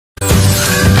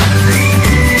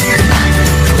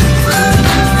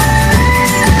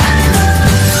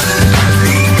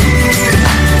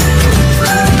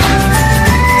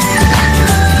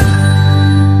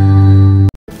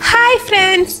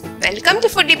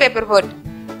paperboat.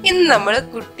 ഇന്ന് നമ്മൾ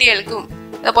കുട്ടികൾക്കും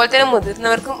അതുപോലെ തന്നെ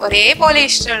മുതിർന്നവർക്കും ഒരേപോലെ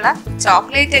ഇഷ്ടമുള്ള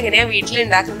ചോക്ലേറ്റ് എങ്ങനെയാണ് വീട്ടിൽ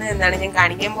ഉണ്ടാക്കുന്നത് എന്നാണ് ഞാൻ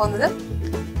കാണിക്കാൻ പോകുന്നത്.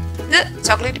 ഇത്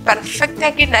ചോക്ലേറ്റ് പെർഫെക്റ്റ്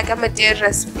ആക്കി ഉണ്ടാക്കാൻ പറ്റിയ ഒരു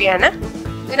റെസിപ്പിയാണ്.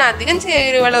 ഇതിന് അധികം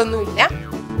ചേരുവകളൊന്നുമില്ല.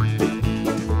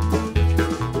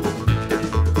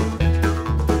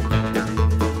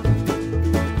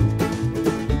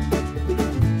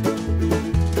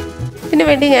 ഇതിനു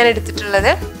വേണ്ടി ഞാൻ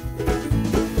എടുത്തിട്ടുള്ളത്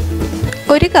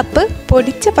 1 കപ്പ്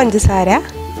പൊടിച്ച പഞ്ചസാര,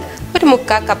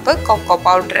 1/4 കപ്പ് കൊക്കോ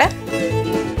പൗഡർ,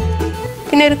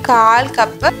 പിന്നെ 1/4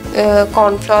 കപ്പ്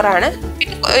കോൺഫ്ലോർ ആണ്,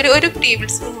 പിന്നെ ഒരു ടേബിൾ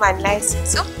സ്പൂൺ വനില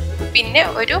എസൻസും, പിന്നെ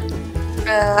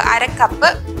 1/2 കപ്പ്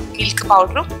മിൽക്ക്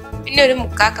പൗഡറും, പിന്നെ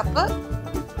 1/4 കപ്പ്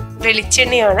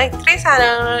വെളിച്ചെണ്ണയാണ്. ഇത്രയും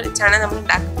സാധനങ്ങൾ വെച്ചാണ് നമ്മൾ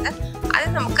ഉണ്ടാക്കുന്നത്. അത്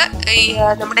നമുക്ക്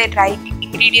നമ്മുടെ ഡ്രൈ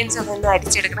ഇൻഗ്രീഡിയൻസ് ഒക്കെ ഒന്ന്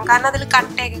അരിച്ചെടുക്കണം, കാരണം അതിൽ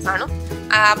കട്ടയൊക്കെ കാണും.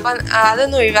 അപ്പം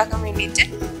അതൊന്ന് ഒഴിവാക്കാൻ വേണ്ടിയിട്ട്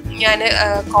ഞാൻ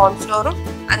കോൺഫ്ലോറും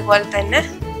അതുപോലെ തന്നെ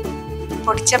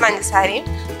പൊടിച്ച പഞ്ചസാരയും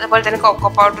അതുപോലെ തന്നെ കൊക്കോ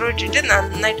പൗഡറും ഇട്ടിട്ട്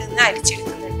നന്നായിട്ടൊന്ന്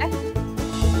അരിച്ചെടുക്കുന്നുണ്ട്.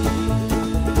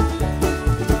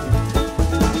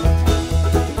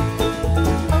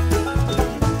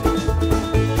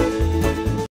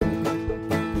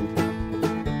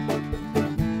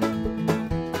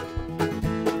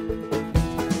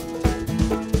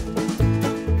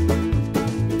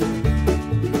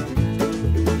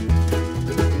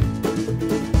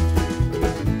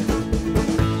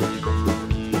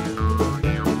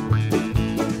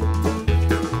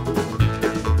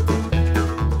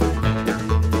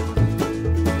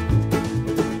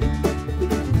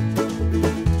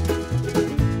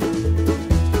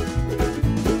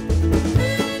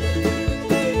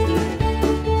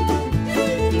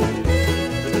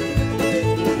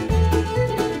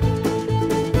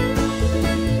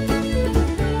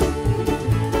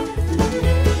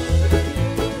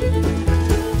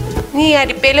 ഈ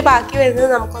അരിപ്പയിൽ ബാക്കി വരുന്നത്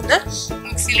നമുക്കൊന്ന്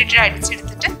മിക്സിയിലിട്ട്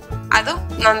അടിച്ചെടുത്തിട്ട് അതും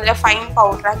നല്ല ഫൈൻ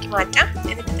പൗഡറാക്കി മാറ്റാം.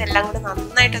 എന്നിട്ട് ഇതെല്ലാം കൂടെ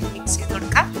നന്നായിട്ടൊന്ന് മിക്സ് ചെയ്ത്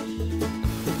കൊടുക്കാം.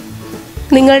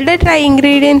 നിങ്ങളുടെ ഡ്രൈ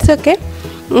ഇൻഗ്രീഡിയൻസ് ഒക്കെ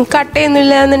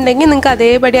കട്ടയൊന്നുമില്ല എന്നുണ്ടെങ്കിൽ നിങ്ങൾക്ക്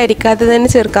അതേപടി അരിക്കാതെ തന്നെ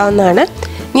ചേർക്കാവുന്നതാണ്.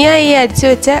 ഞാൻ ഈ അരിച്ചു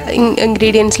വെച്ച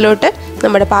ഇൻഗ്രീഡിയൻസിലോട്ട്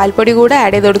നമ്മുടെ പാൽപ്പൊടി കൂടെ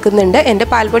ആഡ് ചെയ്ത് കൊടുക്കുന്നുണ്ട്. എൻ്റെ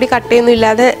പാൽപ്പൊടി കട്ടയൊന്നും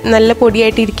ഇല്ലാതെ നല്ല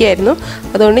പൊടിയായിട്ട് ഇരിക്കുകയായിരുന്നു,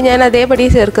 അതുകൊണ്ട് ഞാൻ അതേപടി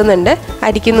ചേർക്കുന്നുണ്ട്,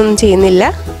 അരിക്കുന്നൊന്നും ചെയ്യുന്നില്ല.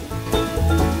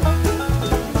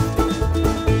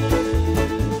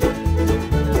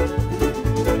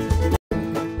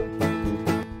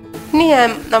 ഇനി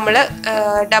നമ്മൾ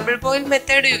ഡബിൾ ബോയിൽ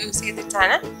മെത്തേഡ് യൂസ്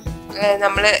ചെയ്തിട്ടാണ്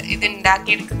നമ്മൾ ഇത്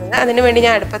ഉണ്ടാക്കിയെടുക്കുന്നത്. അതിന് വേണ്ടി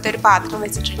ഞാൻ അടുപ്പത്ത് ഒരു പാത്രം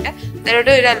വെച്ചിട്ടുണ്ട്.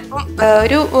 അതിലോട്ട് ഒരല്പം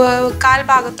ഒരു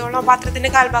പാത്രത്തിൻ്റെ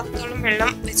കാൽഭാഗത്തോളം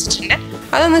വെള്ളം വെച്ചിട്ടുണ്ട്.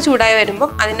 അതൊന്ന് ചൂടായി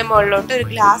വരുമ്പം അതിൻ്റെ മുകളിലോട്ട് ഒരു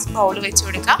ഗ്ലാസ് ബൗൾ വെച്ച്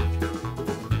കൊടുക്കാം.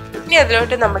 ഇനി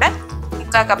അതിലോട്ട് നമ്മുടെ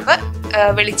 1/4 കപ്പ്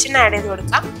വെളിച്ചെണ്ണ ആഡ് ചെയ്ത്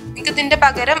കൊടുക്കാം. നിങ്ങൾക്ക് ഇതിൻ്റെ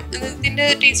പകരം ഇതിൻ്റെ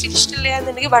ടേസ്റ്റ് ഇഷ്ടമില്ല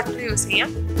എന്നുണ്ടെങ്കിൽ ബട്ടർ യൂസ്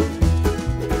ചെയ്യാം.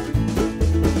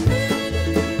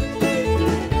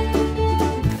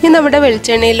 ഇനി നമ്മുടെ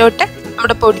വെളിച്ചെണ്ണയിലോട്ട്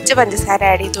നമ്മുടെ പൊടിച്ച പഞ്ചസാര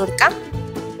ആഡ് ചെയ്ത് കൊടുക്കാം.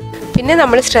 പിന്നെ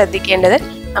നമ്മൾ ശ്രദ്ധിക്കേണ്ടത്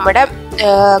നമ്മുടെ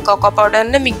കൊക്കോ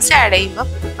പൗഡറിൻ്റെ മിക്സ് ആഡ് ചെയ്യുമ്പോൾ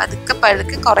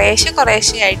പതുക്കെ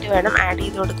കുറേശ്ശെ ആയിട്ട് വേണം ആഡ്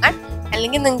ചെയ്ത് കൊടുക്കാൻ.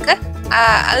 അല്ലെങ്കിൽ നിങ്ങൾക്ക്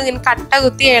അതിങ്ങനെ കട്ട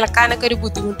കുത്തി ഇളക്കാനൊക്കെ ഒരു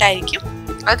ബുദ്ധിമുട്ടായിരിക്കും.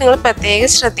 അത് നിങ്ങൾ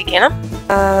പ്രത്യേകം ശ്രദ്ധിക്കണം.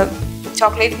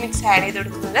 ചോക്ലേറ്റ് മിക്സ് ആഡ് ചെയ്ത്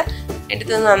കൊടുക്കുന്നത്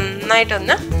എടുത്ത്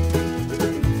നന്നായിട്ടൊന്ന്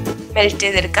മെൽറ്റ്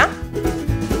ചെയ്തെടുക്കാം.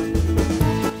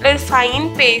 ഒരു ഫൈൻ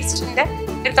പേസ്റ്റിൻ്റെ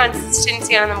ഒരു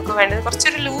കൺസിസ്റ്റൻസിയാണ് നമുക്ക് വേണ്ടത്.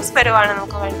 കുറച്ചൊരു ലൂസ് പരുവാണ്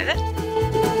നമുക്ക് വേണ്ടത്.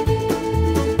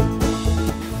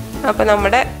 അപ്പോൾ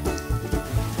നമ്മുടെ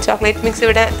ചോക്ലേറ്റ് മിക്സ്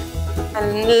ഇവിടെ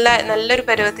നല്ലൊരു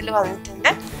പരുവത്തിൽ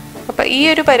വന്നിട്ടുണ്ട്. അപ്പോൾ ഈ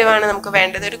ഒരു പരുവാണ് നമുക്ക്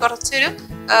വേണ്ടത്. കുറച്ചൊരു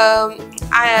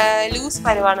ലൂസ്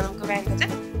പരുവാണ് നമുക്ക് വേണ്ടത്.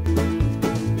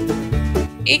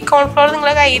 ഈ കോൺഫ്ലോർ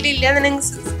നിങ്ങളുടെ കയ്യിലില്ല എന്നുണ്ടെങ്കിൽ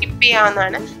സ്കിപ്പ്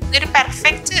ചെയ്യാവുന്നതാണ്. ഇതൊരു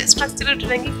പെർഫെക്റ്റ് സ്ട്രക്ചർ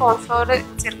കിട്ടണമെങ്കിൽ കോൺഫ്ലോർ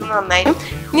ചേർക്കുന്നത് നന്നായിരുന്നു.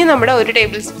 ഇനി നമ്മുടെ 1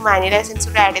 ടേബിൾ സ്പൂൺ വാനില എസൻസ്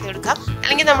കൂടെ ആഡ് ചെയ്ത് കൊടുക്കാം.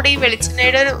 അല്ലെങ്കിൽ നമ്മുടെ ഈ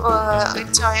വെളിച്ചെണ്ണയുടെ ഒരു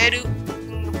ചോയ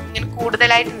ഇങ്ങനെ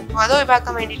കൂടുതലായിട്ട് നിൽക്കും. അത്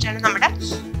ഒഴിവാക്കാൻ വേണ്ടിയിട്ടാണ് നമ്മുടെ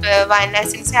വാനില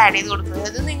എസൻസ് ആഡ് ചെയ്ത് കൊടുക്കുന്നത്.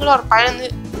 അത് നിങ്ങൾ ഉറപ്പായൊന്ന്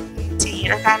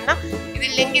ചെയ്യണം, കാരണം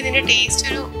ഇതില്ലെങ്കിൽ ഇതിൻ്റെ ടേസ്റ്റ്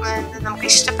നമുക്ക്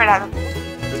ഇഷ്ടപ്പെടാതെ പോകും.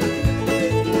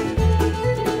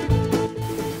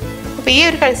 അപ്പോൾ ഈ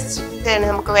ഒരു കൺസിസ്റ്റൻസിയാണ്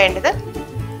നമുക്ക് വേണ്ടത്.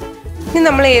 ഇനി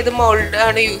നമ്മൾ ഏത്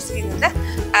മോൾഡാണ് യൂസ് ചെയ്യുന്നത്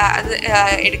അത്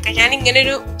എടുക്കാം. ഞാൻ ഇങ്ങനെ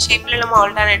ഒരു ഷേപ്പിലുള്ള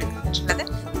മോൾഡാണ് എടുത്തിട്ടുള്ളത്.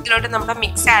 ഇതിലോട്ട് നമ്മുടെ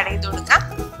മിക്സ് ആഡ് ചെയ്ത് കൊടുക്കാം.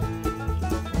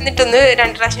 എന്നിട്ടൊന്ന്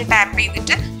 2 പ്രാവശ്യം ടാപ്പ്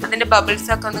ചെയ്തിട്ട് അതിൻ്റെ ബബിൾസ്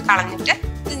ഒക്കെ ഒന്ന് കളഞ്ഞിട്ട്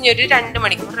ഇനി ഒരു 2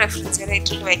 മണിക്കൂർ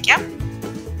റെഫ്രിജറേറ്ററിൽ വയ്ക്കാം.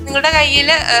 നിങ്ങളുടെ കയ്യിൽ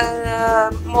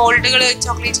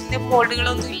ചോക്ലേറ്റിൻ്റെ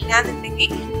മോൾഡുകളൊന്നും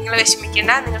ഇല്ലാന്നുണ്ടെങ്കിൽ നിങ്ങൾ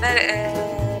വിഷമിക്കേണ്ട. നിങ്ങളുടെ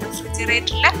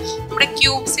റെഫ്രിജറേറ്ററിൽ നമ്മുടെ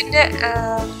ക്യൂബ്സിൻ്റെ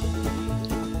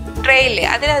ട്രേയില്ലേ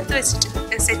അതിനകത്ത് വെച്ചിട്ട്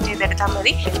സെറ്റ് ചെയ്തെടുത്താൽ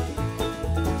മതി.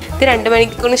 ഇത് 2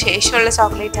 മണിക്കൂറിന് ശേഷമുള്ള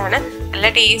ചോക്ലേറ്റ് ആണ്. നല്ല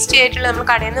ടേസ്റ്റി ആയിട്ടുള്ള നമ്മൾ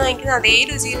കടയിൽ നിന്ന് വാങ്ങിക്കുന്ന അതേ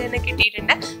രുചിയിൽ തന്നെ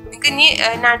കിട്ടിയിട്ടുണ്ട്. നിങ്ങൾക്ക് ഇനി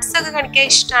നട്ട്സ് ഒക്കെ കഴിക്കാൻ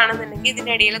ഇഷ്ടമാണെന്നുണ്ടെങ്കിൽ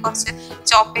ഇതിൻ്റെ ഇടയിൽ കുറച്ച്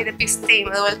ചോപ്പ് ചെയ്ത പിസ്തയും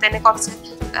അതുപോലെ തന്നെ കുറച്ച്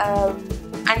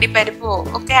അണ്ടിപ്പരിപ്പോ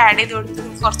ഒക്കെ ആഡ് ചെയ്ത് കൊടുത്ത്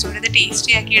നിങ്ങൾക്ക് കുറച്ചുകൂടി ഇത്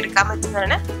ടേസ്റ്റി ആക്കി എടുക്കാൻ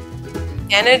പറ്റുന്നതാണ്.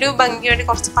 ഞാനൊരു ഭംഗിക്ക് വേണ്ടി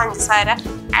കുറച്ച് പഞ്ചസാര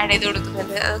ആഡ് ചെയ്ത്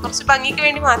കൊടുക്കുന്നുണ്ട്. അത് കുറച്ച് ഭംഗിക്ക്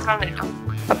വേണ്ടി മാത്രമാണ് കേട്ടോ.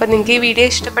 അപ്പം നിങ്ങൾക്ക് ഈ വീഡിയോ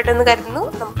ഇഷ്ടപ്പെട്ടെന്ന് കരുതുന്നു.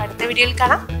 നമുക്ക് അടുത്ത വീഡിയോയിൽ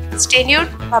കാണാം. Stay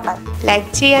tuned. ബൈ.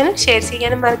 ലൈക്ക് ചെയ്യാനും ഷെയർ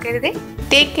ചെയ്യാനും മറക്കരുത്.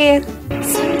 Take care.